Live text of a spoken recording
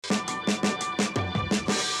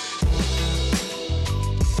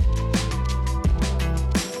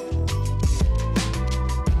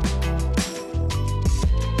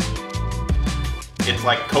names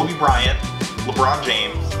like Kobe Bryant, LeBron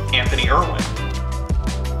James, Anthony Irwin.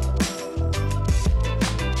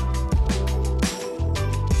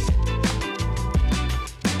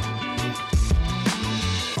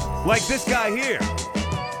 Like this guy here.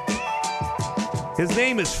 His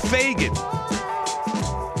name is Fagan.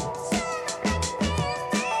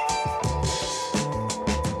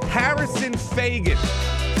 Harrison Fagan.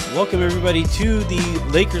 Welcome, everybody, to the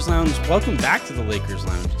Lakers Lounge. Welcome back to the Lakers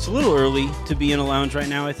Lounge. It's a little early to be in a lounge right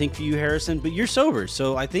now, I think, for you, Harrison, but you're sober,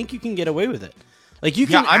 so I think you can get away with it. Like, you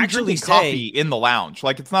can I'm actually drinking coffee in the lounge.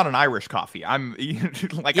 Like, it's not an Irish coffee. I'm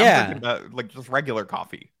drinking about, just regular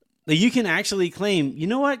coffee. Like, you can actually claim, you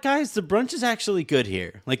know what, guys? The brunch is actually good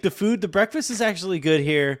here. Like, the breakfast is actually good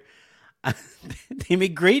here. They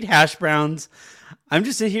make great hash browns. I'm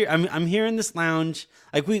just here. I'm here in this lounge.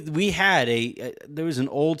 Like we had there was an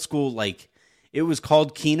old school, like, it was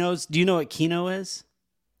called Kino's. Do you know what Kino is?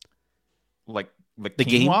 Like the quinoa,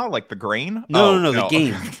 game? Like the grain? No, the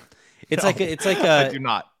game. It's like I do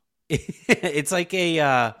not. It's like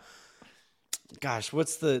a gosh,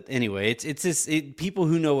 what's the anyway? It's this people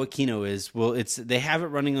who know what Kino is. Well, they have it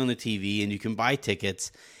running on the TV and you can buy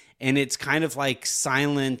tickets, and it's kind of like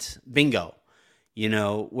silent bingo. You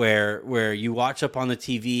know, where you watch up on the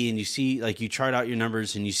TV and you see, like, you chart out your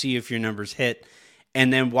numbers and you see if your numbers hit,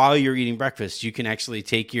 and then while you're eating breakfast, you can actually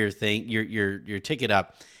take your ticket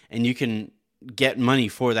up, and you can get money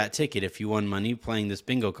for that ticket if you won money playing this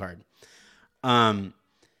bingo card.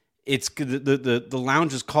 It's the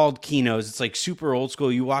lounge is called Kino's. It's like super old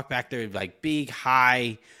school. You walk back there, like big,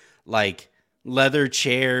 high, like leather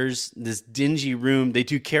chairs, this dingy room. They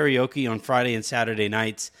do karaoke on Friday and Saturday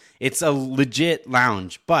nights. It's a legit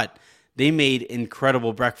lounge, but they made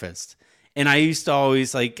incredible breakfast. And I used to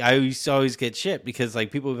always get shit because,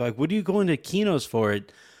 like, people would be like, what are you going to Kino's for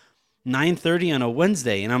at 9:30 on a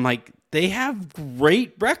Wednesday? And I'm like, they have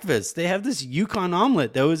great breakfast. They have this Yukon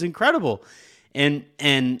omelet that was incredible. And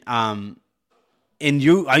you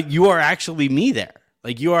are actually me there.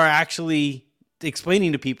 Like, you are actually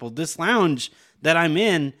explaining to people this lounge that I'm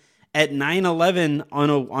in at 9:11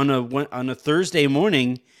 on a Thursday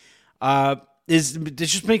morning this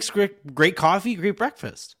just makes great coffee, great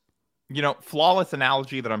breakfast. You know, flawless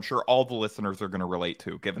analogy that I'm sure all the listeners are going to relate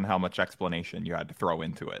to, given how much explanation you had to throw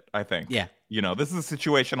into it. I think. Yeah. You know, this is a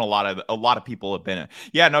situation a lot of people have been in.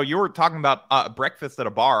 Yeah. No, you were talking about breakfast at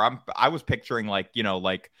a bar. I was picturing like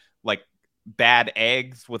bad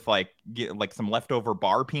eggs with like some leftover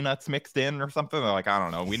bar peanuts mixed in or something. They're like, I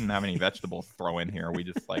don't know. We didn't have any vegetables to throw in here. We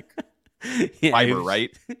just like fiber, right?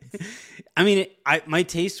 I mean, my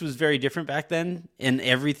taste was very different back then, and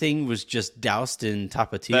everything was just doused in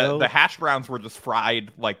Tapatio. The hash browns were just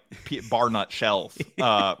fried like bar nut shells.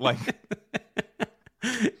 Like,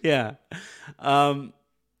 yeah. I'm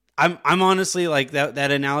honestly like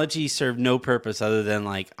that analogy served no purpose other than,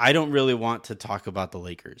 like, I don't really want to talk about the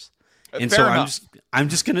Lakers. And fair so enough. I'm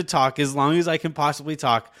just going to talk as long as I can possibly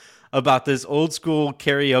talk about this old school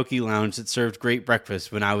karaoke lounge that served great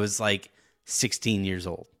breakfast when I was like 16 years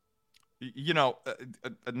old. You know,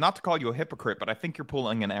 not to call you a hypocrite, but I think you're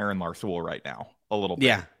pulling an Aaron Larsoul right now a little bit.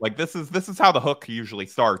 Yeah. Like, this is how the hook usually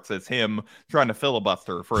starts, is him trying to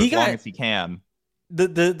filibuster for as long as he can.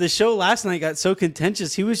 The show last night got so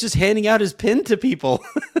contentious. He was just handing out his pin to people.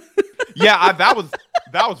 Yeah, that was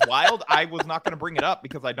wild. I was not going to bring it up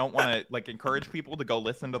because I don't want to like encourage people to go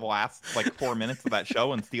listen to the last like 4 minutes of that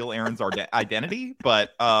show and steal Aaron's identity.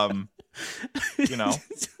 But you know,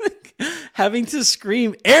 having to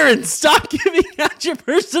scream, Aaron, stop giving out your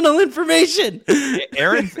personal information.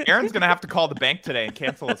 Aaron's going to have to call the bank today and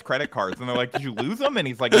cancel his credit cards. And they're like, did you lose them? And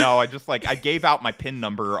he's like, no, I gave out my PIN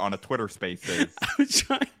number on a Twitter Spaces.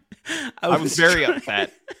 I was very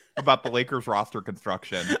upset about the Lakers roster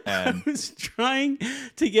construction. And I was trying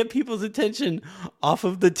to get people's attention off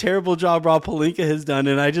of the terrible job Rob Pelinka has done,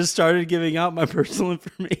 and I just started giving out my personal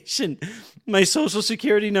information. My social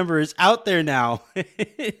security number is out there now.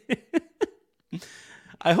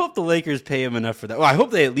 I hope the Lakers pay him enough for that. Well, I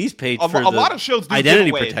hope they at least paid for a lot of shows do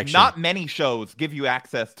identity giveaways. protection. Not many shows give you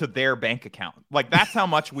access to their bank account. Like, that's how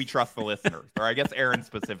much we trust the listeners, or I guess Aaron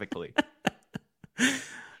specifically.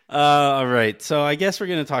 All right, so I guess we're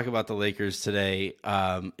going to talk about the Lakers today.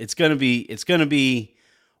 It's going to be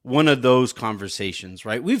one of those conversations,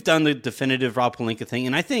 right? We've done the definitive Rob Pelinka thing,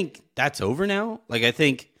 and I think that's over now. Like, I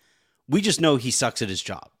think we just know he sucks at his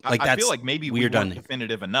job. Like, I feel like maybe we weren't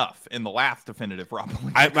definitive enough in the last definitive Rob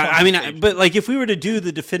Pelinka. I mean, but like, if we were to do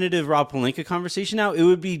the definitive Rob Pelinka conversation now, it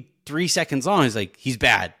would be 3 seconds long. It's like, he's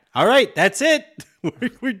bad. All right, that's it.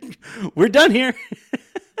 We're done here.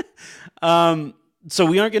 So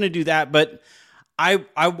we aren't going to do that, but I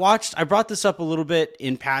brought this up a little bit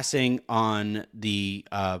in passing on the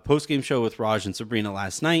post-game show with Raj and Sabrina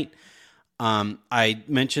last night. I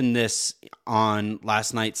mentioned this on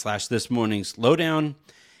last night / this morning's lowdown.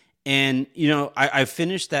 And, I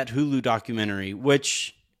finished that Hulu documentary,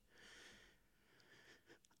 which,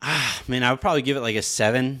 I would probably give it like a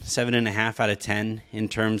 7.5 out of 10 in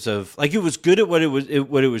terms of, like, it was good at what it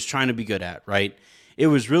was trying to be good at, right? It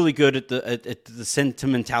was really good at the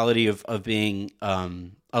sentimentality of being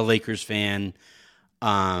a Lakers fan.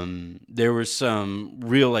 There was some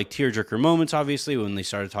real like tearjerker moments, obviously, when they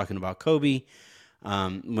started talking about Kobe.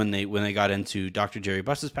 When they got into Dr. Jeanie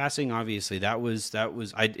Buss's passing, obviously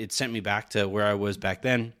it sent me back to where I was back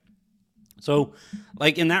then. So,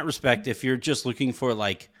 like in that respect, if you're just looking for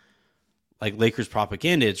like Lakers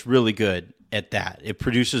propaganda, it's really good at that. It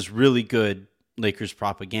produces really good Lakers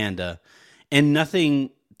propaganda. And nothing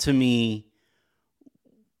to me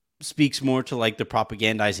speaks more to like the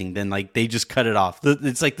propagandizing than like they just cut it off.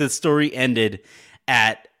 It's like the story ended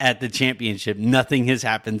at the championship. Nothing has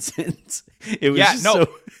happened since. It was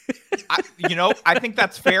I think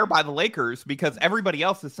that's fair by the Lakers because everybody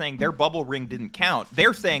else is saying their bubble ring didn't count.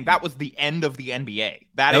 They're saying that was the end of the NBA.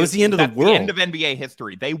 That was the end of the world. The end of NBA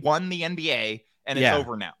history. They won the NBA and it's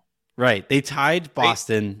over now. Right. They tied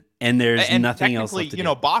Boston. And there's nothing else left to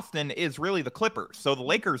do. Boston is really the Clippers. So the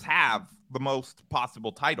Lakers have the most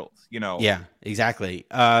possible titles, Yeah, exactly.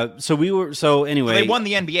 So anyway. They won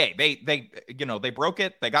the NBA. They broke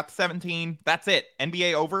it. They got to 17. That's it.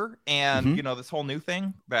 NBA over. And, this whole new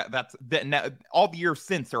thing, that's all the years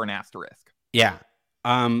since are an asterisk. Yeah.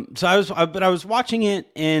 So I was watching it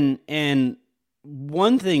and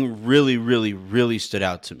one thing really, really, really stood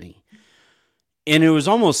out to me. And it was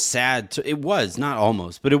almost sad. It was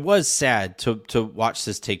sad to watch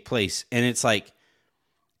this take place. And it's like,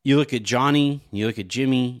 you look at Johnny, you look at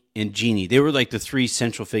Jimmy, and Jeanie. They were like the three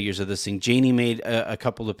central figures of this thing. Jeanie made a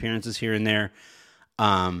couple appearances here and there.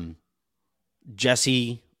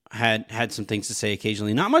 Jesse had some things to say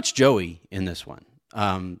occasionally. Not much Joey in this one.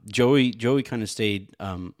 Joey kind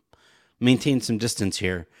of maintained some distance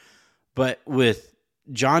here. But with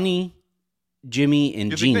Johnny, Jimmy,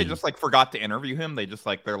 and Jeanie. They just like forgot to interview him? It's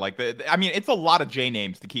a lot of J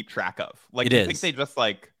names to keep track of. Like, it is. I think they just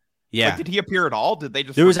yeah. Did he appear at all? Did they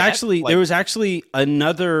just? There was actually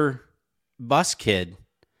another Buss kid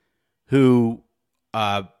who,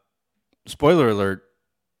 spoiler alert,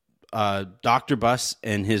 Dr. Buss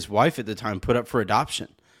and his wife at the time put up for adoption.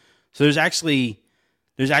 So there's actually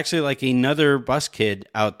like another Buss kid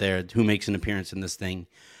out there who makes an appearance in this thing,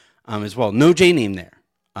 as well. No J name there.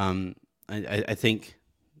 I think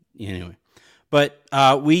anyway, but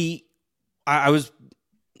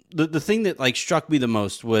the thing that like struck me the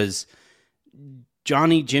most was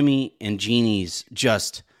Johnny, Jimmy, and Jeanie's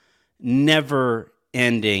just never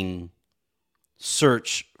ending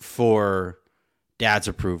search for dad's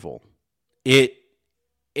approval.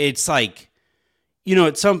 It's like,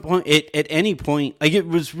 at some point, at any point, like it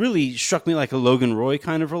was really struck me like a Logan Roy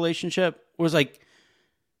kind of relationship. It was like,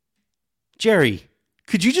 Jerry,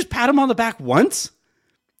 could you just pat him on the back once?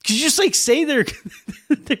 Could you just like say they're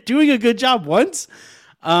doing a good job once?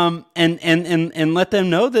 And let them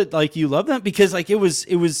know that like you love them, because like it was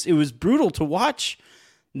brutal to watch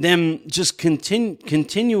them just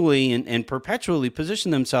continually and perpetually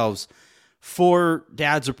position themselves for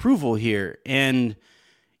dad's approval here. And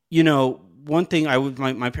one thing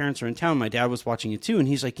my parents are in town, my dad was watching it too, and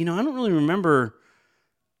he's like, I don't really remember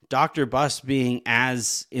Dr. Buss being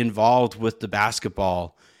as involved with the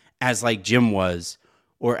basketball as like Jim was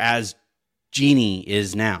or as Jeanie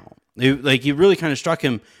is now. It really kind of struck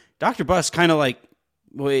him. Dr. Buss kind of like,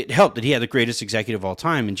 well, it helped that he had the greatest executive of all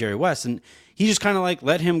time in Jerry West, and he just kind of like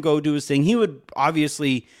let him go do his thing. He would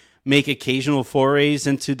obviously make occasional forays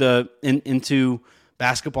into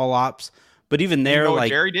basketball ops, but even there, what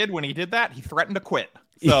Jerry did when he did that, he threatened to quit.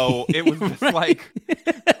 So it was just like,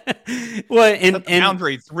 well, and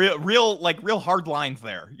boundaries, real hard lines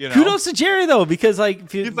there. Kudos to Jerry though, because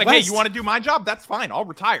like he's like, hey, you want to do my job? That's fine. I'll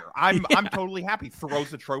retire. I'm totally happy.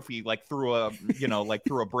 Throws a trophy like through a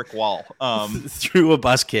through a brick wall. Through a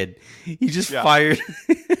Buss kid. He just fired.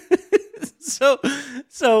 So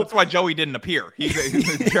that's why Joey didn't appear.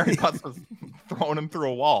 Jerry Buss was throwing him through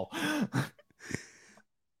a wall.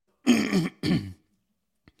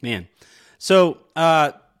 Man. So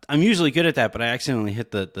I'm usually good at that, but I accidentally hit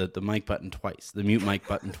the mic button twice, the mute mic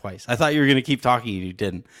button twice. I thought you were going to keep talking and you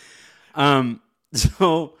didn't.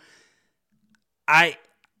 So I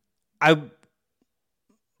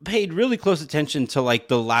paid really close attention to like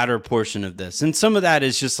the latter portion of this. And some of that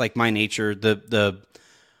is just like my nature, the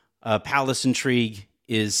palace intrigue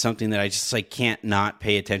is something that I just like can't not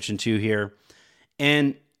pay attention to here.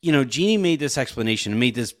 And, you know, Jeanie made this explanation and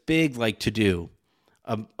made this big like to do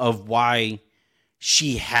of why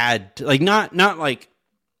she had to, like, not like,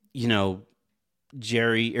 you know,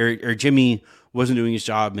 Jerry or Jimmy wasn't doing his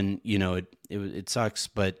job and, you know, it sucks,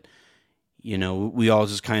 but, you know, we all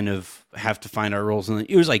just kind of have to find our roles. And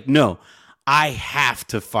it was like, no, I have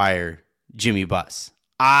to fire Jeanie Buss.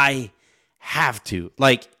 I have to.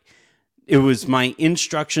 Like, it was my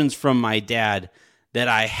instructions from my dad that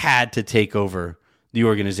I had to take over the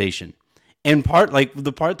organization. And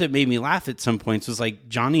the part that made me laugh at some points was like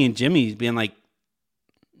Johnny and Jimmy being like,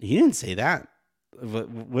 he didn't say that.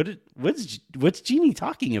 What's Jeanie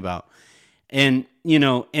talking about? And, you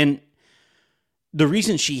know, and the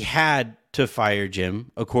reason she had to fire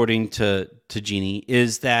Jim, according to Jeanie,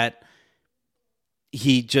 is that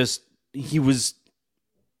he was,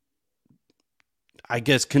 I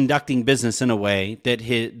guess, conducting business in a way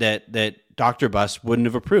that Dr. Buss wouldn't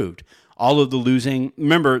have approved. All of the losing,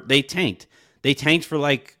 remember, they tanked. They tanked for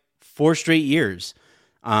like 4 straight years.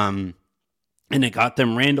 And it got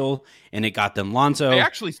them Randall, and it got them Lonzo. They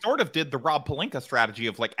actually sort of did the Rob Pelinka strategy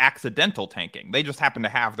of like accidental tanking. They just happened to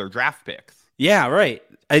have their draft picks. Yeah, right.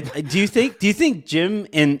 Do you think Jim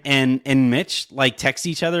and Mitch like text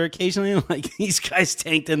each other occasionally? Like, these guys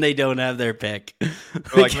tanked and they don't have their pick. They're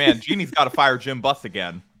like, man, Jeannie's got to fire Jim Buss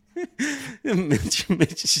again. Mitch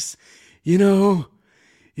is just, you know,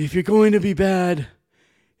 if you're going to be bad,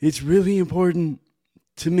 it's really important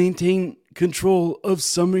to maintain control of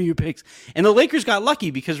some of your picks. And the Lakers got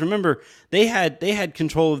lucky because, remember, they had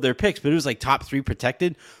control of their picks, but it was like top 3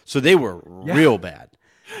 protected, so they were real bad.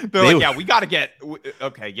 They're like, yeah, we got to get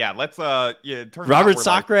okay. Yeah, let's turn Robert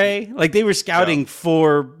Sacre, like they were scouting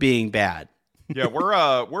for being bad. Yeah,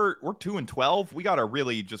 we're 2-12. We got to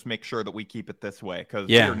really just make sure that we keep it this way because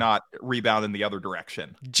we're not rebounding the other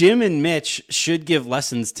direction. Jim and Mitch should give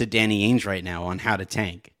lessons to Danny Ainge right now on how to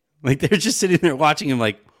tank. Like, they're just sitting there watching him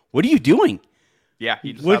like, what are you doing? Yeah,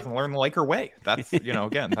 he just hasn't learned the Laker way. That's, you know,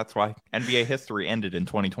 again, that's why NBA history ended in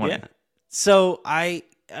 2020. Yeah. So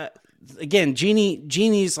again,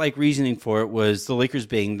 Jeanie's like reasoning for it was the Lakers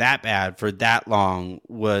being that bad for that long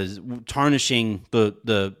was tarnishing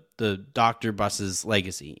the Dr. Buss's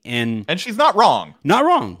legacy. And she's not wrong. Not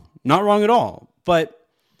wrong at all. But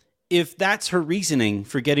if that's her reasoning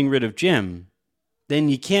for getting rid of Jim, then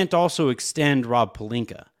you can't also extend Rob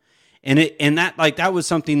Pelinka. And that was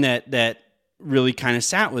something that really kind of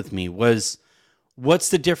sat with me was, what's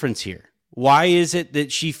the difference here? Why is it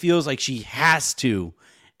that she feels like she has to?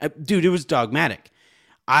 Dude, it was dogmatic.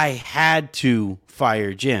 I had to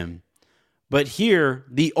fire Jim. But here,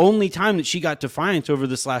 the only time that she got defiance over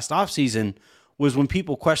this last offseason was when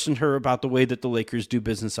people questioned her about the way that the Lakers do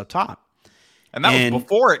business up top. And that was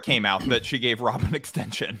before it came out that she gave Rob an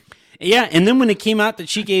extension. Yeah, and then when it came out that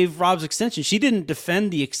she gave Rob's extension, she didn't defend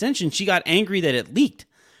the extension. She got angry that it leaked,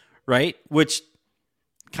 right? Which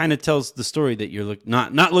kind of tells the story that you're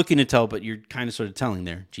not looking to tell, but you're kind of sort of telling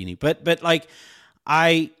there, Jeanie. But like,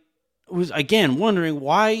 I was again wondering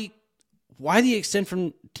why the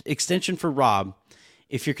extension for Rob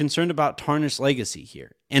if you're concerned about tarnished legacy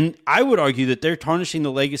here. And I would argue that they're tarnishing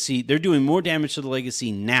the legacy. They're doing more damage to the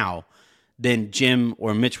legacy now than Jim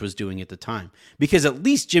or Mitch was doing at the time. Because at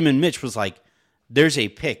least Jim and Mitch was like, there's a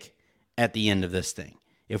pick at the end of this thing.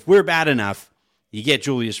 If we're bad enough, you get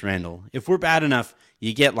Julius Randle. If we're bad enough,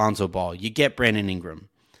 you get Lonzo Ball. You get Brandon Ingram.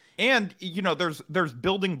 And, you know, there's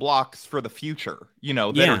building blocks for the future, you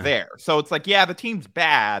know, that are there. So it's like, yeah, the team's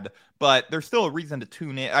bad, but there's still a reason to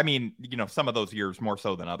tune in. I mean, you know, some of those years more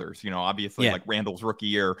so than others, you know, obviously like Randall's rookie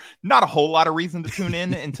year, not a whole lot of reason to tune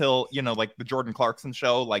in until, you know, like the Jordan Clarkson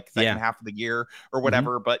show, like second half of the year or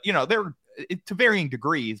whatever. Mm-hmm. But, you know, they're to varying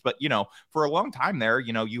degrees, but, you know, for a long time there,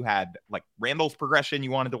 you know, you had like Randall's progression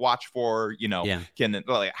you wanted to watch for, you know,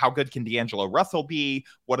 how good can D'Angelo Russell be?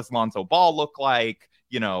 What does Lonzo Ball look like?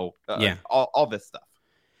 You know, all this stuff.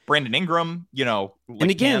 Brandon Ingram, you know, like,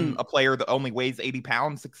 and again, a player that only weighs 80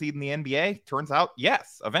 pounds succeed in the NBA? Turns out,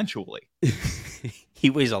 yes, eventually. He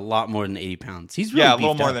weighs a lot more than 80 pounds. He's really a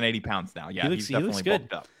little more than 80 pounds now. Yeah, he's definitely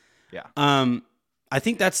bulked up. Yeah. I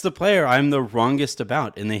think that's the player I'm the wrongest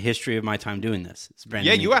about in the history of my time doing this. It's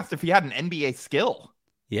Brandon Ingram. You asked if he had an NBA skill.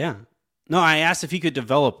 Yeah. No, I asked if he could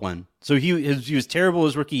develop one. So he was terrible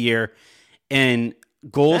his rookie year, and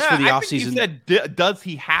goals for the offseason. You said, does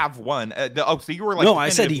he have one? So you were like, no, I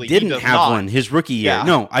said he didn't have one his rookie year. Yeah.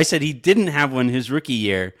 No, I said he didn't have one his rookie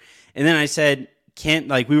year. And then I said,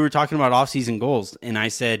 we were talking about offseason goals. And I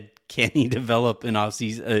said, can he develop an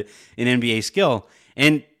offseason, an NBA skill?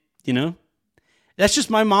 And, you know, that's just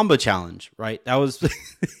my Mamba challenge, right? That was.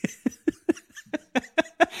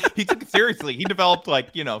 He took it seriously. He developed 7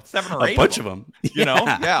 or 8 a bunch of them.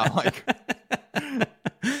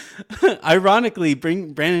 Ironically,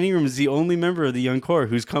 Brandon Ingram is the only member of the young core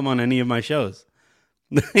who's come on any of my shows.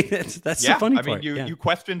 That's the funny part. I mean, you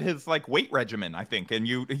questioned his weight regimen, I think, and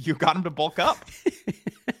you got him to bulk up.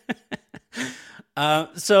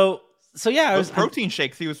 So yeah, those protein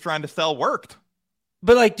shakes he was trying to sell worked.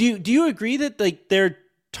 But do you agree that they're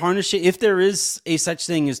tarnishing, if there is a such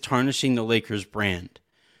thing as tarnishing the Lakers brand?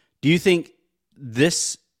 Do you think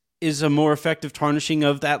this is a more effective tarnishing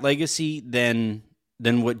of that legacy than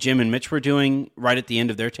what Jim and Mitch were doing right at the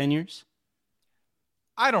end of their tenures?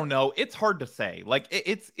 I don't know. It's hard to say.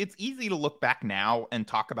 It's easy to look back now and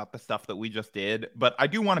talk about the stuff that we just did, but I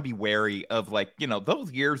do want to be wary of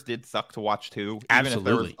those years did suck to watch too. Absolutely. Even if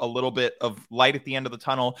there was a little bit of light at the end of the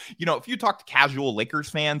tunnel. If you talk to casual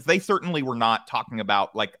Lakers fans, they certainly were not talking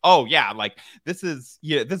about this is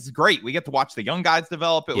great. We get to watch the young guys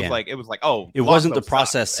develop. It wasn't the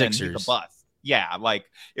process Sixers. Yeah,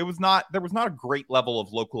 there was not a great level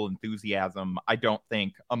of local enthusiasm, I don't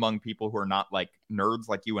think, among people who are not nerds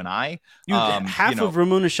like you and I. Half of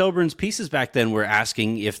Ramona Shelburne's pieces back then were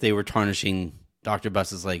asking if they were tarnishing Dr.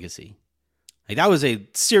 Buss's legacy. That was a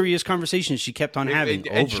serious conversation she kept on having.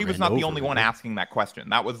 And she was not the only one asking that question.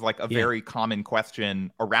 That was a very common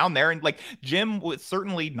question around there. And Jim was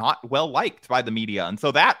certainly not well liked by the media. And so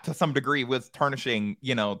that to some degree was tarnishing,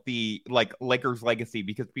 the Lakers legacy,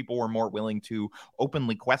 because people were more willing to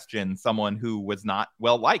openly question someone who was not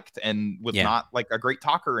well liked and was not a great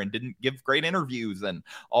talker and didn't give great interviews and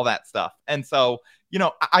all that stuff. And so,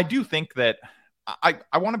 I do think that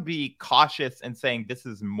I want to be cautious in saying this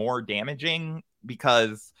is more damaging,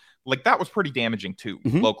 because that was pretty damaging too,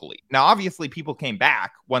 locally. Now, obviously people came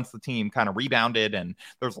back once the team kind of rebounded, and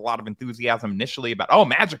there's a lot of enthusiasm initially about,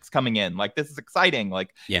 Magic's coming in. This is exciting.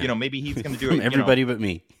 Maybe he's going to do it. Everybody but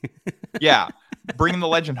me. Yeah. Bringing the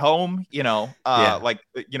legend home, Rob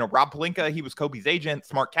Pelinka, he was Kobe's agent,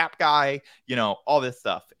 smart cap guy, all this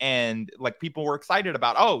stuff. And people were excited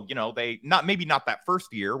about, maybe not that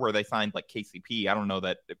first year where they signed KCP. I don't know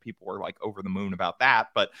that people were over the moon about that.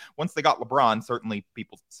 But once they got LeBron, certainly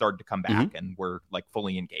people started to come back and were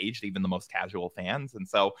fully engaged, even the most casual fans. And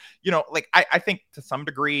so, I think to some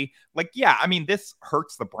degree, this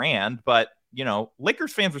hurts the brand, but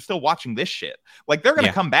Lakers fans are still watching this shit. They're going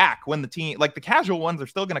to come back when the team, the casual ones are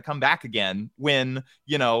still going to come back again when,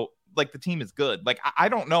 the team is good. I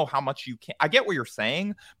don't know how much you can, I get what you're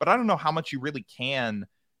saying, but I don't know how much you really can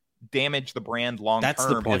damage the brand long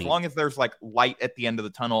term, as long as there's light at the end of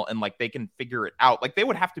the tunnel and they can figure it out. They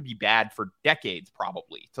would have to be bad for decades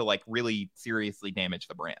probably to really seriously damage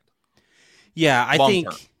the brand. Yeah, I think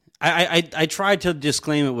I tried to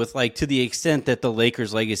disclaim it with to the extent that the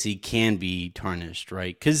Lakers legacy can be tarnished,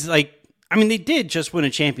 right? Because they did just win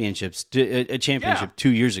a championship 2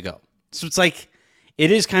 years ago, so it's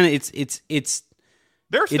it is kind of it's.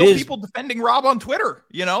 There are still people defending Rob on Twitter.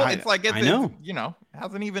 I know.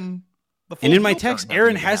 Hasn't even. And in my text,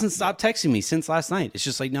 Aaron hasn't stopped texting me since last night. It's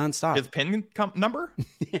just nonstop. His pin number.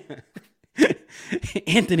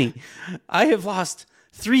 Anthony, I have lost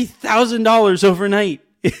 $3,000 overnight.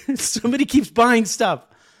 Somebody keeps buying stuff.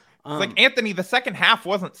 Anthony, the second half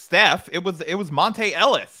wasn't Steph. It was Monte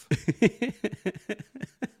Ellis.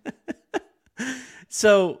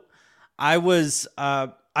 So I was I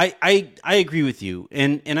agree with you.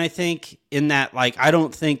 And I think in that I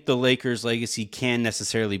don't think the Lakers legacy can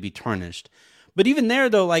necessarily be tarnished. But even there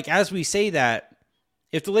though, as we say that,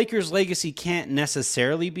 if the Lakers legacy can't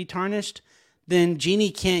necessarily be tarnished, then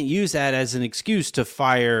Jeanie can't use that as an excuse to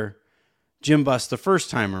fire Jim Buss the first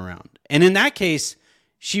time around. And in that case,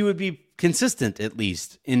 she would be consistent, at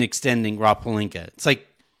least, in extending Rob Pelinka. It's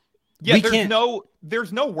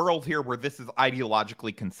there's no world here where this is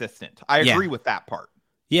ideologically consistent. I agree with that part.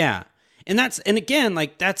 Yeah. And that's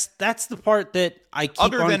the part that I keep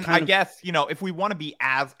other than, I guess, if we want to be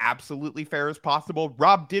as absolutely fair as possible,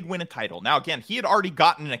 Rob did win a title. Now, again, he had already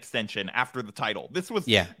gotten an extension after the title. This would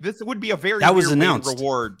be a very that was announced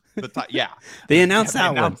reward. They announced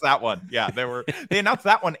that one. Yeah, they announced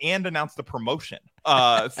that one and announced the promotion.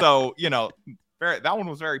 So that one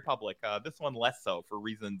was very public. This one less so for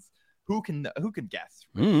reasons who can guess.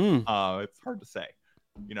 Mm-hmm. It's hard to say.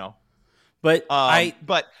 But I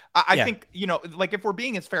think, if we're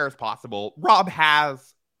being as fair as possible, Rob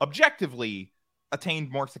has objectively attained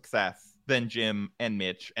more success than Jim and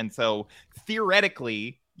Mitch. And so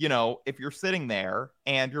theoretically, if you're sitting there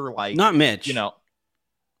and you're not Mitch,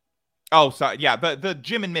 oh, sorry. Yeah. The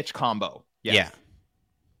Jim and Mitch combo. Yes. Yeah.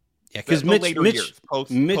 Yeah, because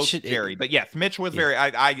post Jerry. But yes, Mitch was very.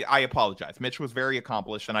 I apologize. Mitch was very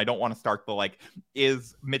accomplished, and I don't want to start the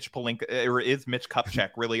is Mitch Pelinka or is Mitch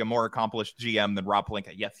Kupchak really a more accomplished GM than Rob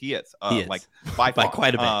Pelinka? Yes, he is. He is. By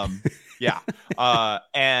quite a bit. Yeah.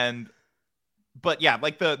 But yeah,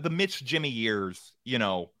 the Mitch Jimmy years,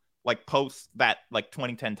 post that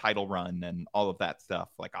 2010 title run and all of that stuff,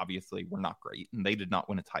 obviously were not great, and they did not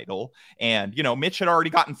win a title. And Mitch had already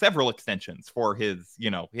gotten several extensions for his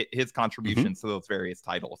his contributions to those various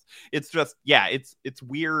titles. It's just it's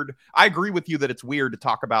weird. I agree with you that it's weird to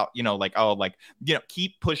talk about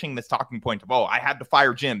keep pushing this talking point of I had to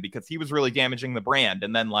fire Jim because he was really damaging the brand,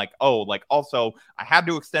 and then also I had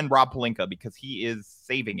to extend Rob Pelinka because he is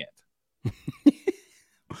saving it.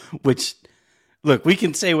 Which, look, we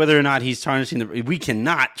can say whether or not he's tarnishing we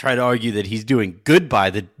cannot try to argue that he's doing good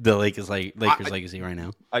by the Lakers legacy right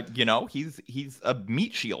now. He's a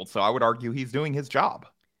meat shield, so I would argue he's doing his job.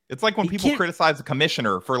 It's like when people criticize the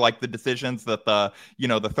commissioner for the decisions that the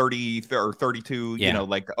 30 or 32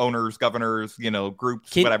 owners, governors,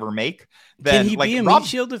 groups, whatever make. Then can he be a meat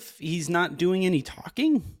shield if he's not doing any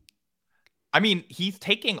talking? I mean, he's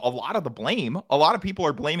taking a lot of the blame. A lot of people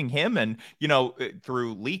are blaming him, and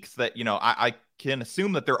through leaks that I can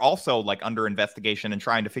assume that they're also under investigation and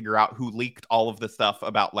trying to figure out who leaked all of the stuff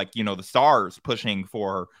about the Stars pushing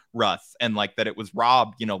for Russ, and that it was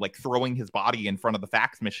Rob throwing his body in front of the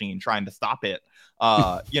fax machine trying to stop it.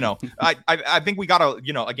 I think we gotta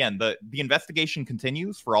again, the investigation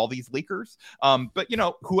continues for all these leakers, but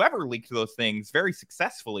whoever leaked those things very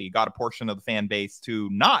successfully got a portion of the fan base to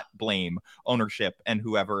not blame ownership and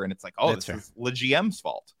whoever, and it's this is the GM's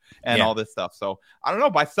fault and all this stuff. So I don't know,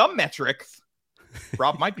 by some metrics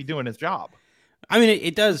Rob might be doing his job. I mean,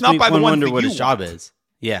 it does make one wonder what his job is.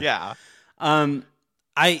 Yeah.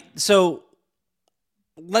 So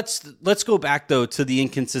let's go back though to the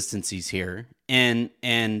inconsistencies here, and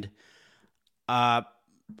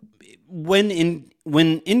when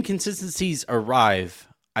inconsistencies arrive,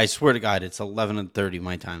 I swear to God, it's 11:30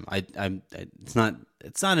 my time. It's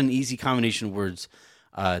not an easy combination of words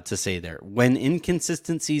to say there. When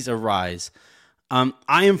inconsistencies arise,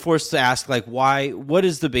 I am forced to ask, why? What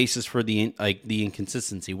is the basis for the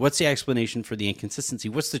inconsistency? What's the explanation for the inconsistency?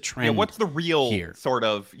 What's the trend? Yeah, what's the real here? Sort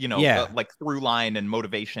of, through line and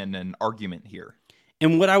motivation and argument here?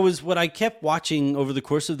 And what I kept watching over the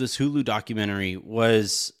course of this Hulu documentary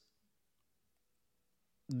was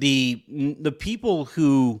the people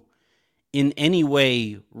who in any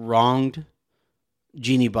way wronged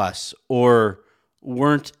Jeanie Buss or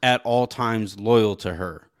weren't at all times loyal to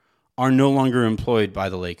her are no longer employed by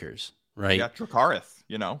the Lakers, right? Yeah, Trakaris,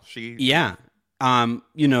 she... Yeah.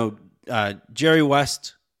 Jerry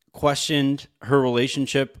West questioned her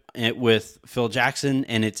relationship with Phil Jackson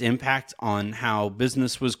and its impact on how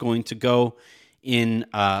business was going to go in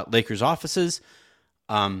Lakers offices.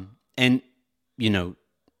 And,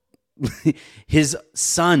 his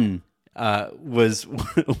son was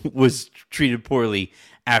treated poorly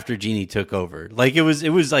after Jeanie took over. It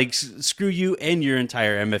was like, screw you and your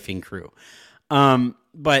entire MFing crew.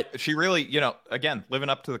 But she really, again, living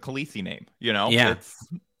up to the Khaleesi name, Yeah.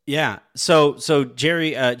 Yeah. So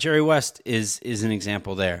Jerry West is an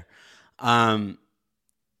example there.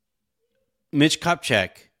 Mitch Kupchak,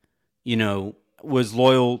 was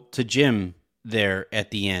loyal to Jim there at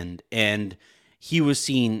the end, and he was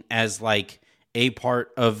seen as a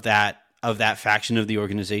part of that faction of the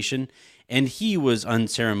organization, and he was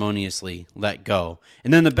unceremoniously let go.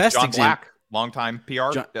 And then the best John Black, longtime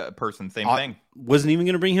PR person, same thing. Wasn't even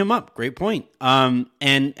going to bring him up. Great point. And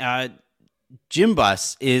Jim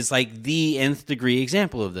Buss is the nth degree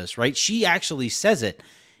example of this, right? She actually says it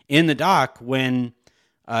in the doc when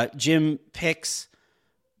Jim picks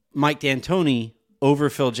Mike D'Antoni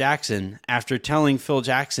over Phil Jackson after telling Phil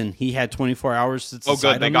Jackson he had 24 hours to decide. Oh,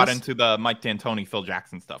 good. They got into the Mike D'Antoni, Phil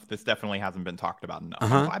Jackson stuff. This definitely hasn't been talked about enough.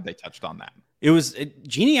 I'm glad they touched on that.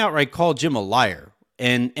 Jeanie outright called Jim a liar.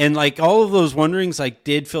 And all of those wonderings,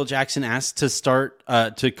 did Phil Jackson ask to start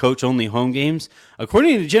to coach only home games?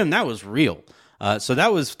 According to Jim, that was real. So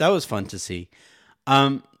that was fun to see.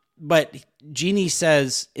 But Jeanie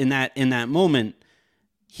says in that moment,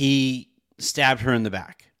 he stabbed her in the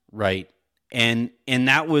back, right? And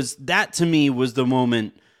that to me was the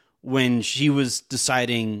moment when she was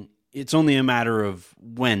deciding it's only a matter of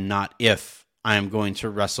when, not if, I am going to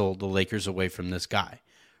wrestle the Lakers away from this guy,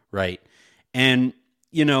 right? And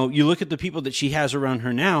you look at the people that she has around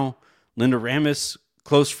her now. Linda Rambis,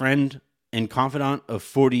 close friend and confidant of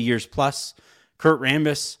 40 years plus. Kurt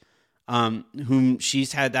Rambis, whom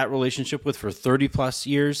she's had that relationship with for 30 plus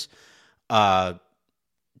years.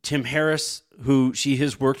 Tim Harris, who she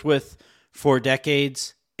has worked with for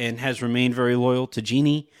decades and has remained very loyal to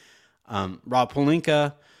Jeanie. Rob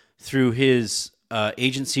Pelinka, through his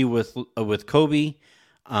agency with Kobe,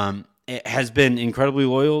 has been incredibly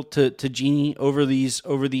loyal to Jeanie over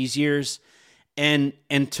these years. And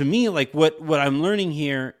to me, like what I'm learning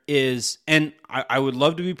here is, and I would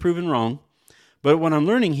love to be proven wrong, but what I'm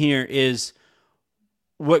learning here is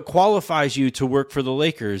what qualifies you to work for the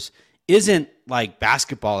Lakers isn't like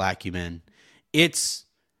basketball acumen. It's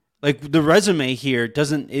like the resume here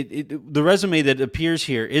doesn't, the resume that appears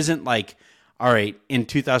here isn't like, all right, in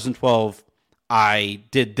 2012, I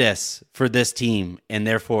did this for this team, and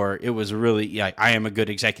therefore it was really, I am a good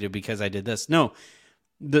executive because I did this. No,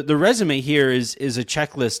 the resume here is a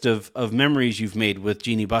checklist of memories you've made with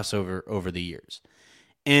Jeanie Buss over the years.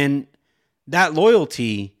 And that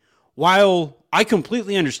loyalty, while I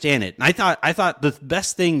completely understand it, and I thought the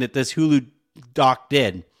best thing that this Hulu doc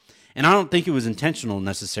did, and I don't think it was intentional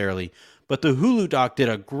necessarily, but the Hulu doc did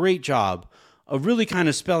a great job of really kind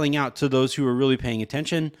of spelling out to those who are really paying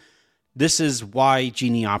attention, this is why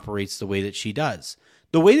Jeanie operates the way that she does.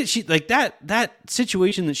 The way that she, like that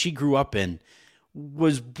situation that she grew up in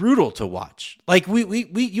was brutal to watch. Like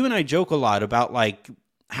you and I joke a lot about like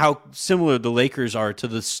how similar the Lakers are to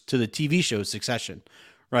the TV show Succession,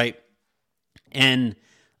 right? And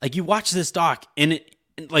like you watch this doc and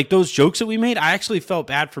like those jokes that we made, I actually felt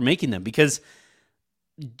bad for making them because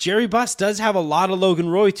Jerry Buss does have a lot of Logan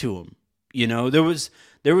Roy to him. You know, there was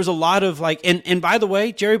a lot of like, and by the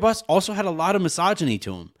way, Jerry Buss also had a lot of misogyny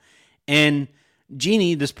to him. And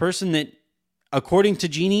Jeanie, this person that, according to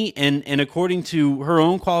Jeanie and according to her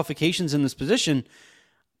own qualifications in this position,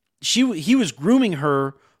 he was grooming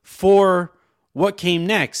her for what came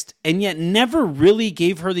next, and yet never really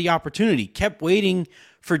gave her the opportunity. Kept waiting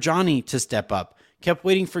for Johnny to step up. Kept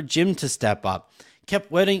waiting for Jim to step up. Kept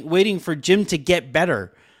waiting for Jim to get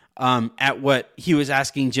better at what he was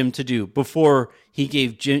asking Jim to do before he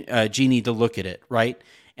gave Jeanie to look at it, right?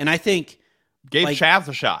 And I think gave Chaz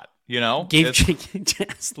a shot. You know, gave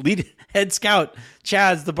Chaz, lead head scout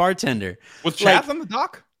Chaz, the bartender. Was Chaz on the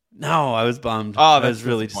doc? No, I was bummed. Oh, that's I was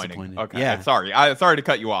really disappointed. Okay, yeah. Sorry to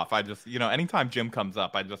cut you off. I just, anytime Jim comes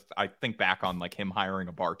up, I think back on like him hiring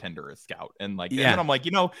a bartender as scout, and like, and then I'm like,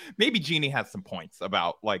 maybe Jeanie has some points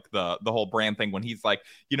about like the whole brand thing when he's like,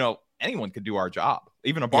 anyone could do our job,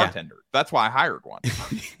 even a bartender. Yeah. That's why I hired one.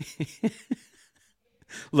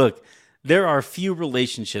 Look, there are few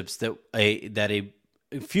relationships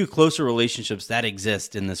few closer relationships that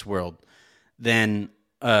exist in this world than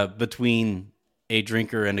between a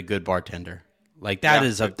drinker and a good bartender. Like that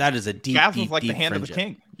is a deep, Chaz deep, was like deep the hand friendship. of the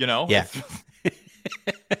king, Yeah.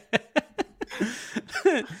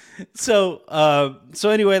 So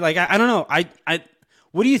anyway, like I don't know. I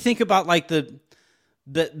what do you think about like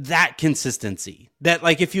that consistency? That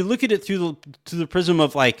like if you look at it through the prism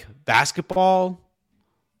of like basketball,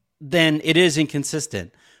 then it is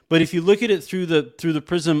inconsistent. But if you look at it through the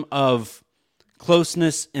prism of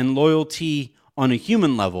closeness and loyalty on a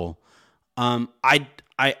human level, I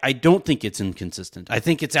don't think it's inconsistent. I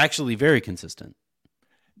think it's actually very consistent.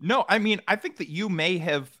 No, I mean, I think that you may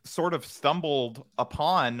have sort of stumbled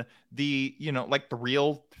upon the, like the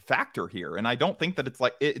real factor here. And I don't think that it's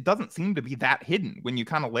like, it doesn't seem to be that hidden when you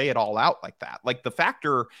kind of lay it all out like that. Like the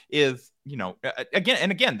factor is,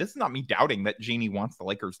 again, this is not me doubting that Jeanie wants the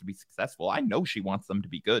Lakers to be successful. I know she wants them to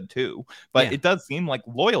be good too, but it does seem like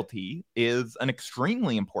loyalty is an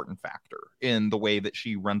extremely important factor in the way that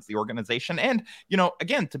she runs the organization. And,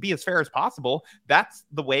 again, to be as fair as possible, that's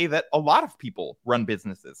the way that a lot of people run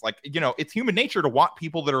businesses. Like, it's human nature to want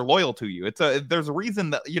people that are loyal to you. There's a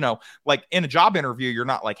reason that, like in a job interview, you're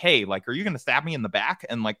not like, hey, like, are you going to stab me in the back?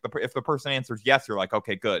 And like, if the person answers yes, you're like,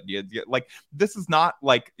 okay, good. Like, this is not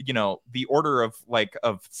like, the order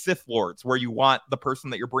of Sith Lords where you want the person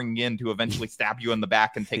that you're bringing in to eventually stab you in the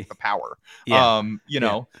back and take the power.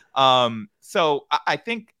 So I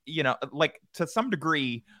think, like to some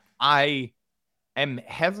degree, I am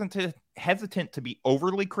hesitant to be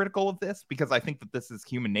overly critical of this because I think that this is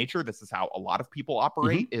human nature. This is how a lot of people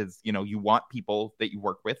operate is, you want people that you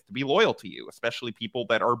work with to be loyal to you, especially people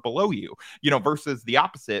that are below you, versus the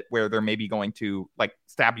opposite where they're maybe going to like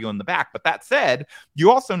stab you in the back. But that said,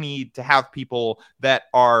 you also need to have people that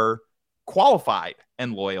are qualified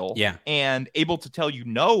and loyal, yeah, and able to tell you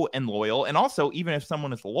no and loyal. And also, even if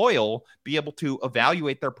someone is loyal, be able to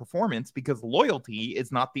evaluate their performance, because loyalty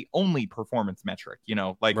is not the only performance metric,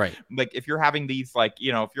 like, right. like if you're having these, like,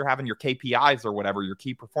 if you're having your KPIs or whatever, your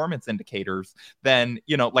key performance indicators, then,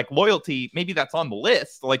 like loyalty, maybe that's on the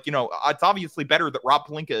list. Like, it's obviously better that Rob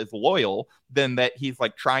Pelinka is loyal than that he's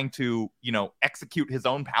like trying to, execute his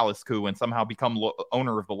own palace coup and somehow become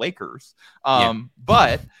owner of the Lakers.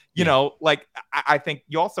 But, like, I think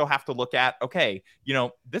you also have to look at, okay,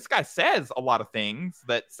 this guy says a lot of things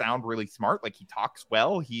that sound really smart. Like, he talks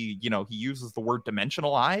well. He uses the word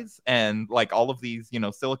dimensionalize and like all of these,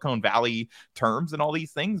 Silicon Valley terms and all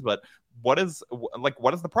these things. But what does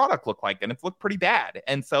the product look like? And it's looked pretty bad.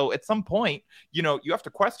 And so at some point, you have to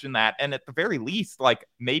question that. And at the very least, like,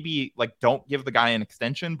 maybe like don't give the guy an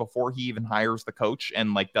extension before he even hires the coach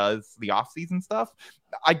and like does the offseason stuff.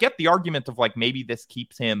 I get the argument of like, maybe this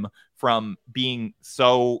keeps him from being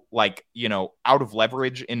so like, out of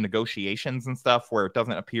leverage in negotiations and stuff, where it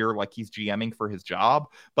doesn't appear like he's GMing for his job,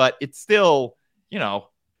 but it's still,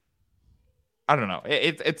 I don't know.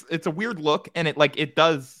 It's a weird look, and it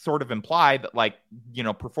does sort of imply that like,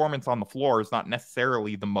 performance on the floor is not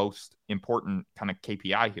necessarily the most important kind of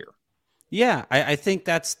KPI here. Yeah, I think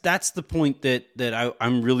that's the point that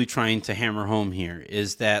I'm really trying to hammer home here,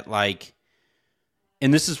 is that like,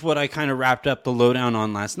 and this is what I kind of wrapped up the lowdown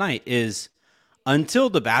on last night, is until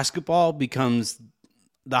the basketball becomes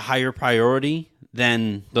the higher priority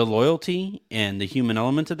than the loyalty and the human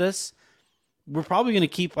element to this, we're probably going to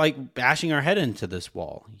keep like bashing our head into this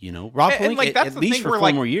wall, Rob Pelinka, like, at least for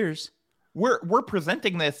 4 more years. We're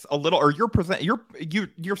presenting this a little, or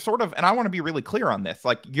you're sort of, and I want to be really clear on this.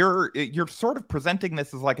 Like you're sort of presenting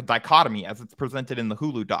this as like a dichotomy as it's presented in the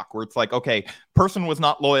Hulu doc, where it's like, okay, person was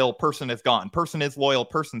not loyal, person is gone, person is loyal,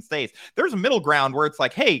 person stays. There's a middle ground where it's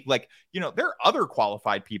like, hey, like, there are other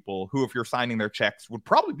qualified people who, if you're signing their checks, would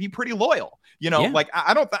probably be pretty loyal. Like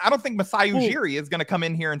I don't think Masai Ujiri is going to come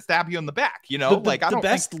in here and stab you in the back. The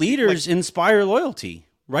best leaders inspire loyalty.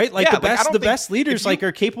 Right? Like, the best leaders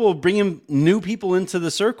are capable of bringing new people into the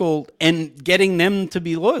circle and getting them to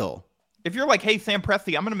be loyal. If you're like, hey, Sam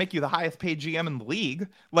Presti, I'm going to make you the highest paid GM in the league,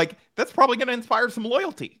 like, that's probably going to inspire some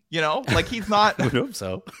loyalty, Like, he's not... I would hope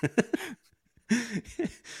so.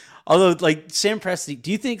 Although, like, Sam Presti, do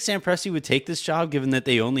you think Sam Presti would take this job given that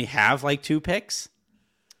they only have, like, 2 picks?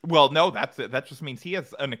 Well, no, that just means he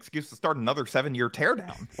has an excuse to start another 7-year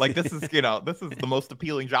teardown. Like, this is, this is the most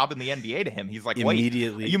appealing job in the NBA to him. He's like,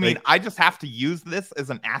 immediately. Wait, you mean I just have to use this as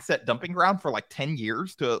an asset dumping ground for like 10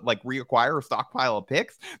 years to like reacquire a stockpile of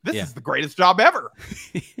picks? This is the greatest job ever.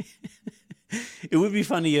 It would be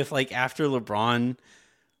funny if, like, after LeBron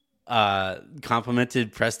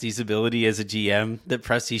complimented Presti's ability as a GM, that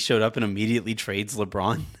Presti showed up and immediately trades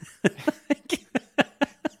LeBron.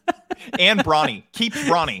 And Bronny keeps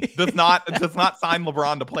Bronny, does not sign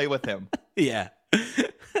LeBron to play with him. Yeah.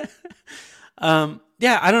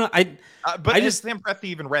 Yeah, I don't know. But just Sam Presti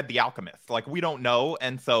even read The Alchemist. Like, we don't know,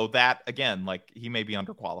 and so that again, like, he may be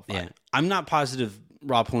underqualified. Yeah, I'm not positive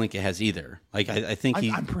Rob Pelinka has either. Like, I think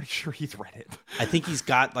I'm pretty sure he's read it. I think he's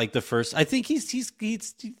got like the first. I think he's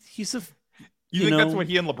a. You think that's what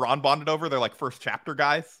he and LeBron bonded over? They're like first chapter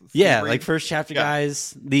guys. Yeah, like first chapter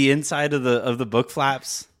guys. The inside of the book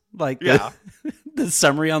flaps. Like the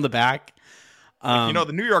summary on the back.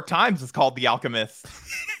 The New York Times is called The Alchemist.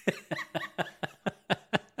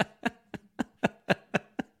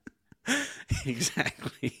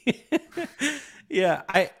 Exactly. Yeah,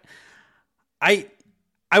 I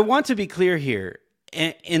want to be clear here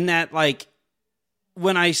in that, like,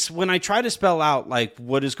 when I try to spell out like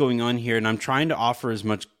what is going on here, and I'm trying to offer as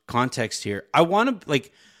much context here, I want to,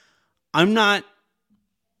 like,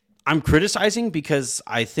 I'm criticizing because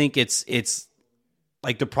I think it's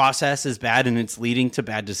like the process is bad and it's leading to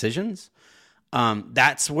bad decisions.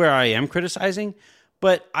 That's where I am criticizing,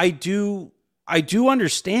 but I do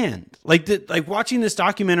understand, like, watching this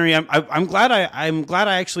documentary. I'm glad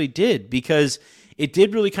I actually did, because it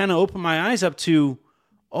did really kind of open my eyes up to,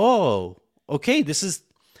 oh, okay, this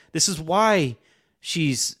is why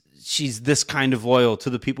she's this kind of loyal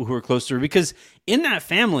to the people who are close to her, because in that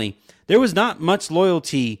family there was not much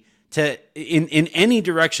loyalty to in any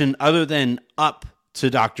direction other than up to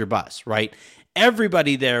Dr. Buss, right?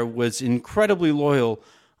 Everybody there was incredibly loyal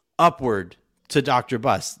upward to Dr.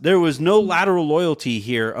 Buss. There was no lateral loyalty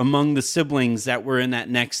here among the siblings that were in that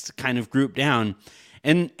next kind of group down.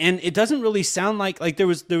 And it doesn't really sound like there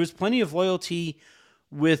was plenty of loyalty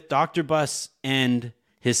with Dr. Buss and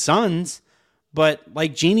his sons, but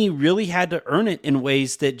like Jeanie really had to earn it in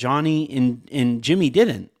ways that Johnny and Jimmy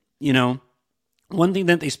didn't, one thing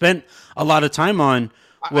that they spent a lot of time on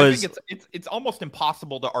was I think it's almost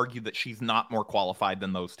impossible to argue that she's not more qualified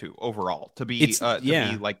than those two overall to be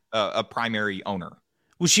like a primary owner.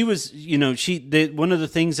 Well, she was, one of the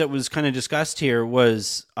things that was kind of discussed here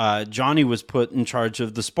was Johnny was put in charge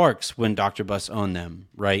of the Sparks when Dr. Buss owned them,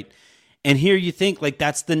 right? And here you think like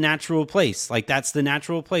that's the natural place. Like that's the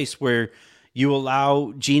natural place where you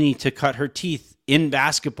allow Jeanie to cut her teeth in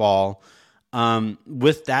basketball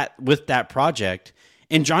with that project.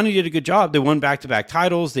 And Johnny did a good job. They won back-to-back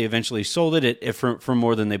titles. They eventually sold it for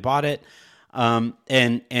more than they bought it. And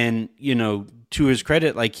to his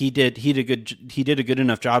credit, like he did a good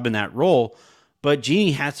enough job in that role. But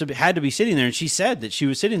Jeanie had to be sitting there, and she said that she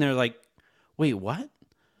was sitting there like, wait, what?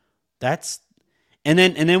 And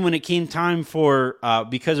then when it came time for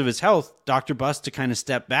because of his health, Dr. Buss to kind of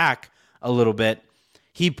step back a little bit,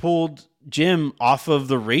 he pulled Jim off of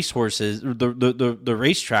the racehorses, the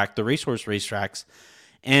racetrack, the racehorse racetracks,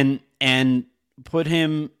 and put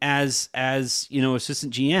him as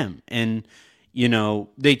assistant GM. And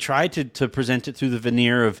they tried to present it through the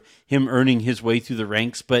veneer of him earning his way through the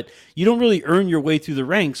ranks, but you don't really earn your way through the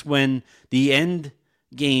ranks when the end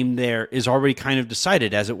game there is already kind of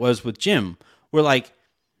decided, as it was with Jim. We're like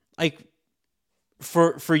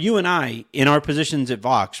for you and I in our positions at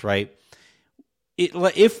Vox, right?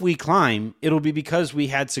 If we climb, it'll be because we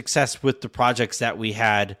had success with the projects that we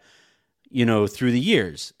had, through the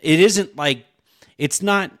years. It isn't like it's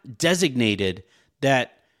not designated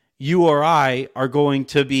that you or I are going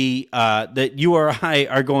to be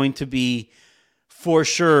for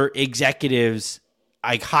sure executives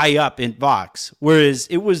like high up in Vox, whereas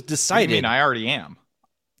it was decided. I mean, I already am.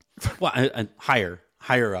 Well,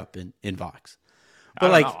 higher up in Vox.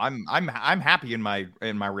 But like, I'm happy in my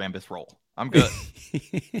Rambus role. I'm good.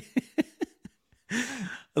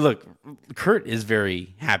 Look, Kurt is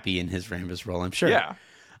very happy in his Rambus role, I'm sure. Yeah.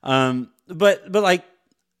 But like,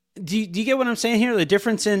 do you get what I'm saying here? The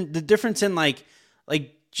difference in like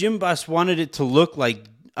Jim Buss wanted it to look like,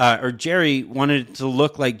 or Jerry wanted it to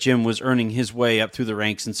look like Jim was earning his way up through the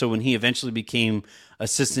ranks, and so when he eventually became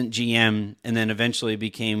assistant GM and then eventually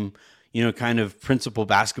became, kind of principal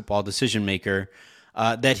basketball decision maker,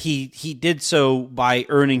 that he did so by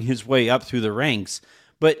earning his way up through the ranks.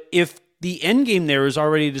 But if the end game there is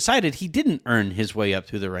already decided, he didn't earn his way up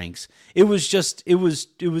through the ranks. It was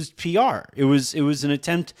PR. It was an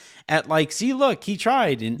attempt at like, see, look, he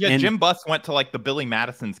tried. And Jim Buss went to like the Billy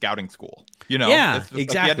Madison scouting school. Yeah, exactly.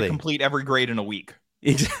 Like he had to complete every grade in a week.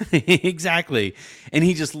 Exactly. And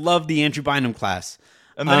he just loved the Andrew Bynum class.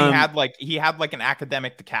 And then he had like an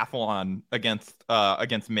academic decathlon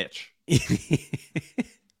against Mitch.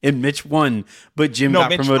 And Mitch won, but Jim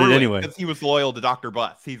got promoted anyway because he was loyal to Dr.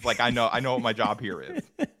 Buss. He's like, I know what my job here is.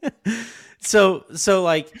 So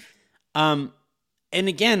like, and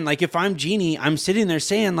again, like if I'm Jeanie, I'm sitting there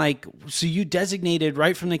saying like, so you designated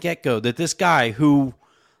right from the get-go that this guy who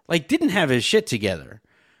like didn't have his shit together,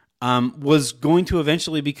 was going to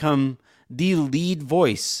eventually become the lead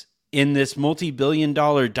voice in this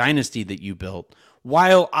multi-billion-dollar dynasty that you built,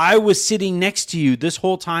 while I was sitting next to you this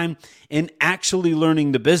whole time and actually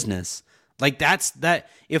learning the business. Like that.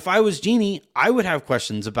 If I was Jeanie, I would have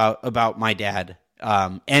questions about my dad.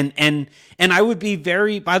 And I would be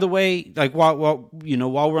very, by the way, like while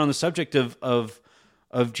we're on the subject of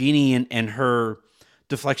Jeanie and her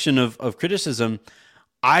deflection of criticism,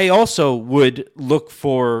 I also would look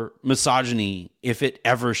for misogyny if it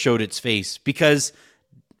ever showed its face, because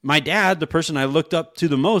my dad, the person I looked up to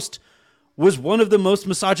the most, was one of the most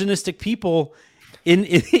misogynistic people in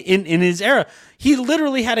his era. He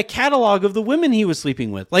literally had a catalog of the women he was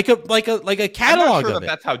sleeping with, like a catalog. I'm not sure of it.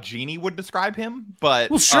 That's how Jeanie would describe him, but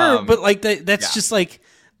well, sure, but like that's just like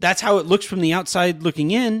that's how it looks from the outside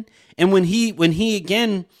looking in. And when he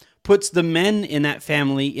again puts the men in that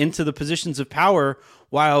family into the positions of power,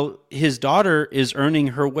 while his daughter is earning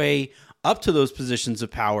her way up to those positions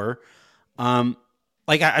of power,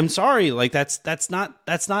 like I'm sorry, like that's not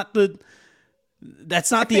the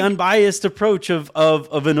unbiased approach of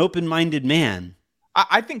an open-minded man.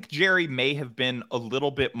 I think Jerry may have been a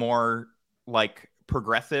little bit more like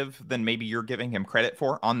progressive than maybe you're giving him credit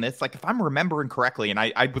for on this. Like if I'm remembering correctly, and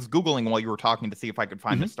I was Googling while you were talking to see if I could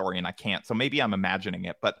find the story, and I can't, so maybe I'm imagining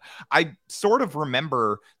it, but I sort of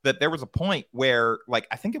remember that there was a point where like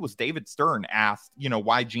I think it was David Stern asked,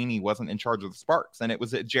 why Jeanie wasn't in charge of the Sparks, and it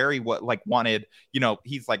was that Jerry wanted,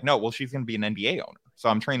 he's like, no, well, she's going to be an NBA owner, so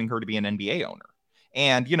I'm training her to be an NBA owner.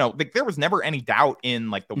 And, like there was never any doubt in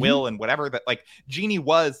like the will and whatever that like Jeanie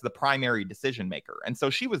was the primary decision maker. And so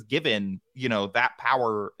she was given, that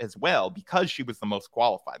power as well because she was the most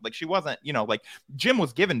qualified. Like she wasn't, like Jim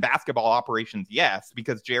was given basketball operations, yes,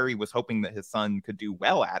 because Jerry was hoping that his son could do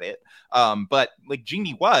well at it. But like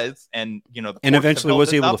Jeanie was, and, and eventually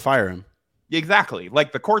was able to fire him. Exactly.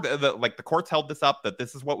 Like the courts held this up that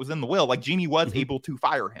this is what was in the will. Like Jeanie was able to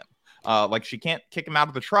fire him. Like she can't kick him out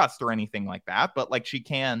of the trust or anything like that, but like she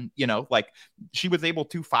can, like she was able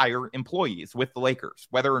to fire employees with the Lakers,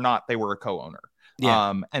 whether or not they were a co-owner.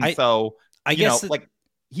 Yeah. I guess like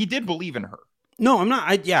he did believe in her. No, I'm not.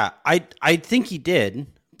 I think he did,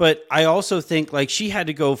 but I also think like she had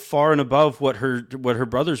to go far and above what her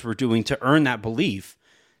brothers were doing to earn that belief.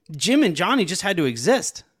 Jim and Johnny just had to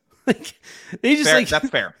exist. Like they just fair, that's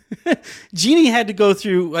fair. Jeanie had to go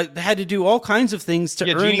through, had to do all kinds of things to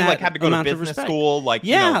earn Jeanie, that. Like had to go to business school, like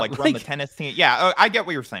run the tennis team. Yeah, I get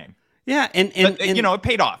what you're saying. Yeah, and it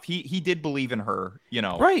paid off. He did believe in her.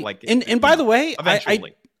 Right. Like and by the way,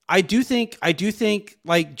 eventually. I do think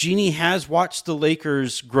like Jeanie has watched the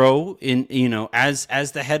Lakers grow in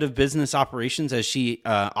as the head of business operations as she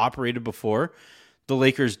operated before. The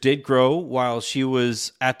Lakers did grow while she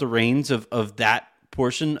was at the reins of that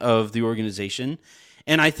portion of the organization,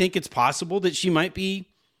 and I think it's possible that she might be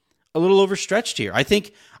a little overstretched here. I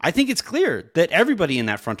think it's clear that everybody in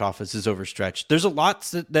that front office is overstretched. There's a lot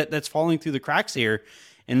that's falling through the cracks here,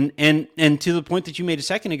 and to the point that you made a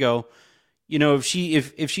second ago, if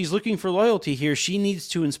she's looking for loyalty here, she needs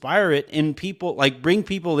to inspire it in people, like bring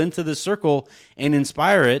people into the circle and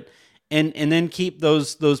inspire it, and then keep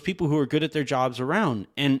those people who are good at their jobs around.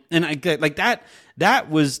 And I get like that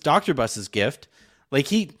was Dr. Buss's gift. Like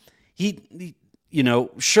he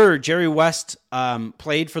sure, Jerry West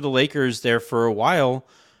played for the Lakers there for a while,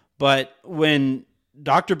 but when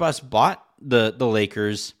Dr. Buss bought the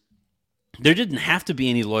Lakers, there didn't have to be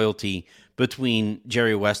any loyalty between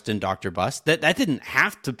Jerry West and Dr. Buss. That didn't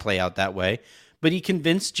have to play out that way, but he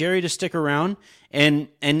convinced Jerry to stick around, and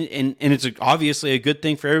it's obviously a good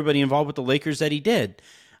thing for everybody involved with the Lakers that he did.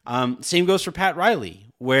 Same goes for Pat Riley,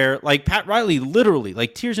 where like Pat Riley literally,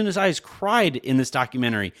 like tears in his eyes, cried in this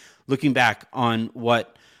documentary looking back on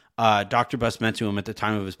what Dr. Buss meant to him at the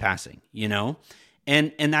time of his passing,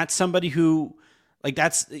 and that's somebody who, like,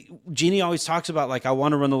 that's Jeanie always talks about, like, I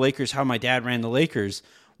want to run the Lakers how my dad ran the Lakers.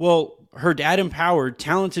 Well, her dad empowered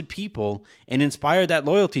talented people and inspired that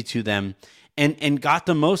loyalty to them, and got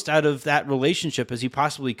the most out of that relationship as he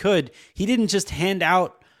possibly could. He didn't just hand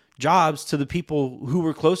out jobs to the people who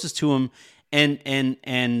were closest to him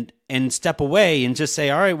and step away and just say,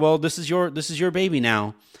 all right, well, this is your baby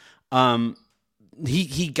now.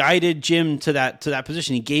 He guided Jim to that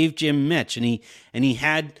position. He gave Jim Mitch, and he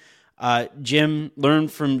had Jim learn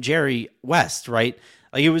from Jerry West, right?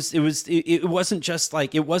 Like it wasn't just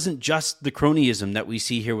the cronyism that we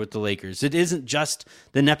see here with the Lakers. It isn't just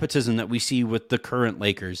the nepotism that we see with the current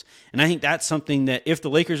Lakers. And I think that's something that if the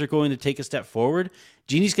Lakers are going to take a step forward,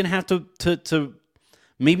 Jeanie's going to have to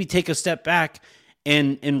maybe take a step back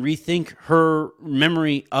and rethink her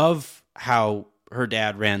memory of how her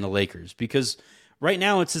dad ran the Lakers, because right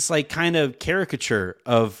now it's this like kind of caricature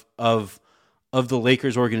of the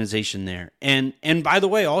Lakers organization there. And by the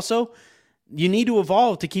way, also, you need to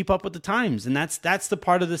evolve to keep up with the times. And that's the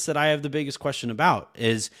part of this that I have the biggest question about,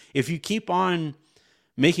 is if you keep on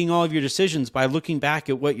making all of your decisions by looking back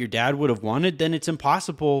at what your dad would have wanted, then it's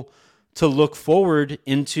impossible to look forward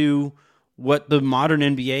into what the modern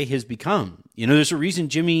NBA has become. There's a reason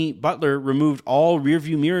Jimmy Butler removed all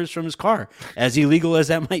rearview mirrors from his car, as illegal as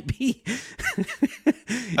that might be.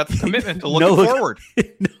 That's a commitment to looking forward.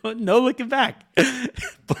 No looking back.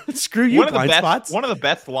 But screw you, blind spots. One of the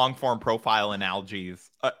best long form profile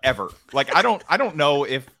analogies ever. Like I don't know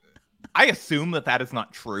if I assume that is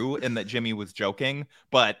not true and that Jimmy was joking,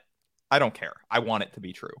 but I don't care. I want it to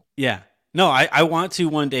be true. Yeah. No, I want to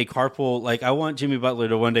one day carpool. Like, I want Jimmy Butler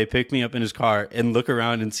to one day pick me up in his car and look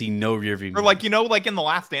around and see no rearview mirror. Or like, like in The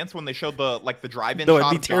Last Dance when they showed the drive-in no,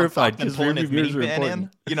 shot I'd be terrified because pulling his minivan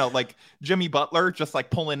in. Like Jimmy Butler just like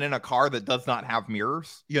pulling in a car that does not have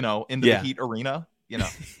mirrors, into the Heat arena,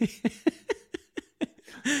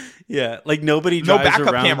 Yeah, like nobody drives no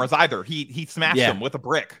backup around. cameras either. He smashed them with a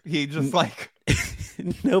brick. He just like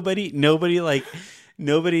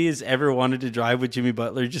Nobody has ever wanted to drive with Jimmy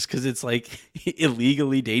Butler just because it's like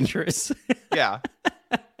illegally dangerous. Yeah.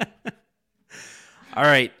 All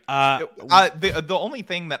right. The only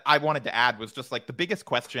thing that I wanted to add was just like the biggest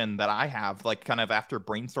question that I have, like kind of after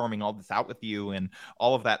brainstorming all this out with you and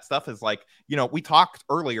all of that stuff is like, we talked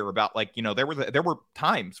earlier about like, there were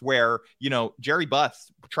times where, Jerry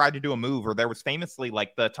Buss tried to do a move, or there was famously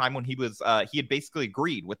like the time when he had basically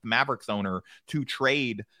agreed with the Mavericks owner to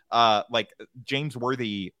trade like James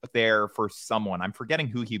Worthy there for someone. I'm forgetting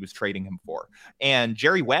who he was trading him for. And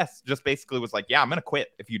Jerry West just basically was like, yeah, I'm going to quit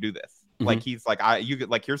if you do this. Like, he's like,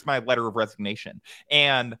 here's my letter of resignation.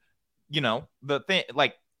 And, the thing,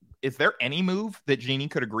 like, is there any move that Jeanie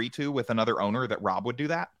could agree to with another owner that Rob would do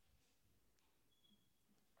that?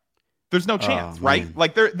 There's no chance, right? Man.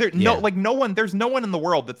 Like there's no one in the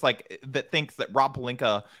world that's like, that thinks that Rob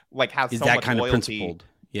Pelinka like has so much loyalty. Principled.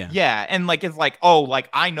 Yeah. Yeah. And like, it's like, oh, like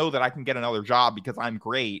I know that I can get another job because I'm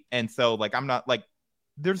great. And so like, I'm not like,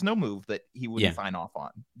 there's no move that he wouldn't sign off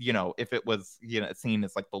on, if it was, seen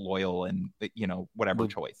as like the loyal and, whatever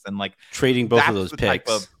choice. And like trading both of those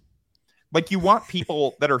picks. Like you want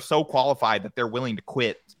people that are so qualified that they're willing to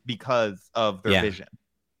quit because of their vision.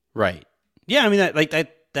 Right. Yeah. I mean,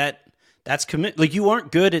 that's commit. Like you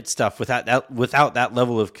aren't good at stuff without that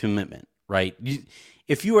level of commitment. Right.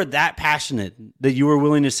 If you are that passionate that you are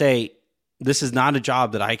willing to say, this is not a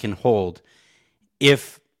job that I can hold,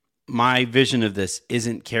 if my vision of this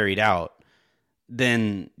isn't carried out,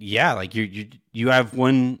 then like you have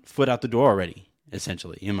one foot out the door already,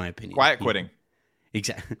 essentially, in my opinion. Quiet quitting.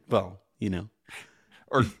 Exactly. Well,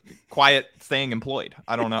 or quiet staying employed.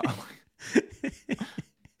 I don't know.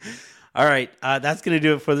 All right. That's going to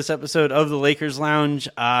do it for this episode of the Lakers Lounge.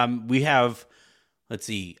 We have, let's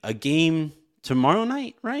see, a game tomorrow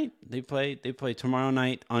night, right? They play tomorrow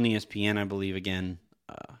night on ESPN, I believe, again,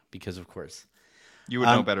 because of course. You would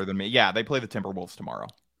know better than me. Yeah, they play the Timberwolves tomorrow.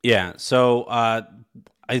 Yeah, so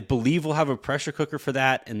I believe we'll have a pressure cooker for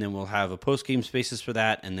that, and then we'll have a post-game spaces for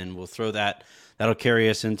that, and then we'll throw that. That'll carry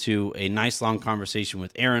us into a nice long conversation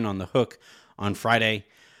with Aaron on the hook on Friday.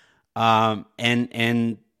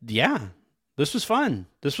 And yeah, this was fun.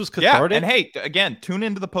 This was cathartic. Yeah, and hey, again, tune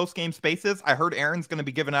into the post-game spaces. I heard Aaron's going to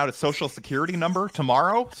be giving out a social security number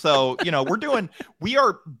tomorrow. So, we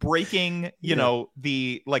are breaking, we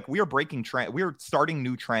are breaking trend. We are starting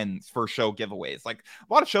new trends for show giveaways. Like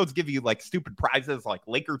a lot of shows give you like stupid prizes, like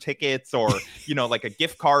Laker tickets or, like a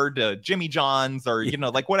gift card to Jimmy John's or,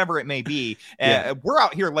 like whatever it may be. We're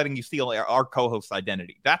out here letting you steal our co-host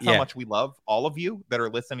identity. That's how much we love all of you that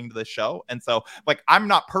are listening to this show. And so like, I'm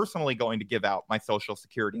not personally going to give out my social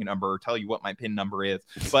security number or tell you what my PIN number is,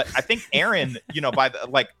 but I think Aaron,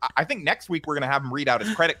 I think next week we're gonna have him read out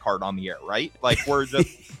his credit card on the air, right? Like we're just,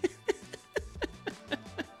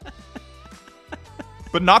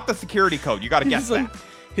 but not the security code. You got to guess that.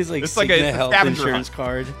 His like it's like a health insurance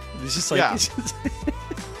card. It's just like it's just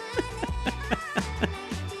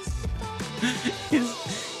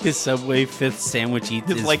his Subway fifth sandwich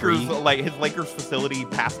eats his Lakers free. Like his Lakers facility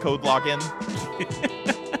passcode login.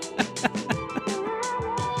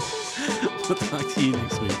 We'll talk to you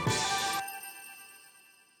next week.